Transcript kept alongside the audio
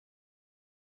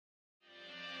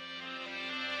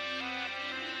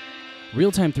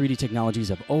Real-time 3D technologies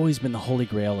have always been the holy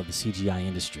grail of the CGI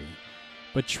industry.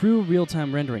 But true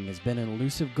real-time rendering has been an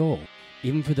elusive goal,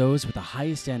 even for those with the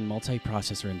highest-end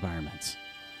multi-processor environments.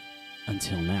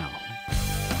 Until now.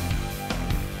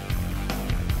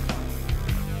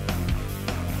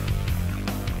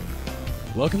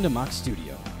 Welcome to Mach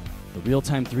Studio, the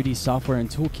real-time 3D software and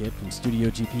toolkit from Studio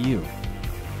GPU.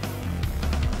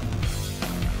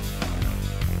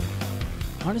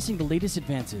 Harnessing the latest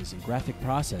advances in graphic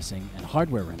processing and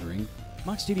hardware rendering,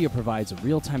 Mach Studio provides a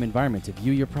real-time environment to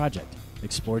view your project,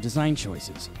 explore design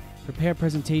choices, prepare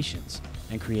presentations,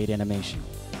 and create animation.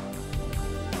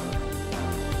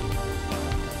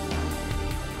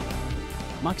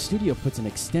 Mach Studio puts an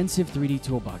extensive 3D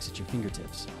toolbox at your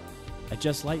fingertips.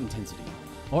 Adjust light intensity,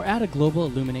 or add a global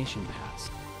illumination pass.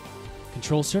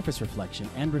 Control surface reflection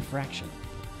and refraction,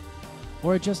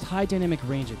 or adjust high dynamic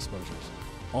range exposures,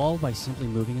 all by simply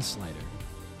moving a slider.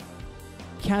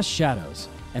 Cast shadows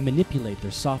and manipulate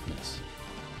their softness.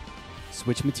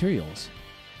 Switch materials.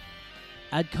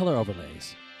 Add color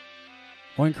overlays.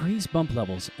 Or increase bump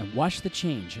levels and watch the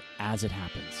change as it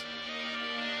happens.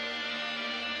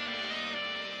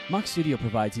 Mach Studio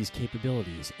provides these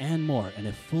capabilities and more in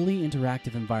a fully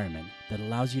interactive environment that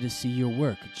allows you to see your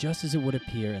work just as it would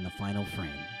appear in the final frame.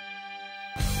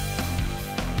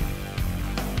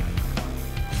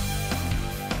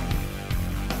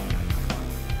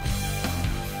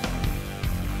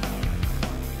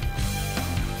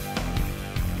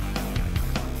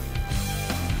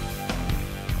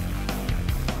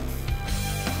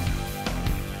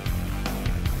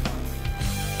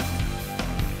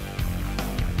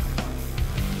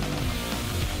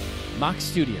 Mach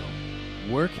Studio.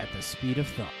 Work at the speed of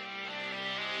thought.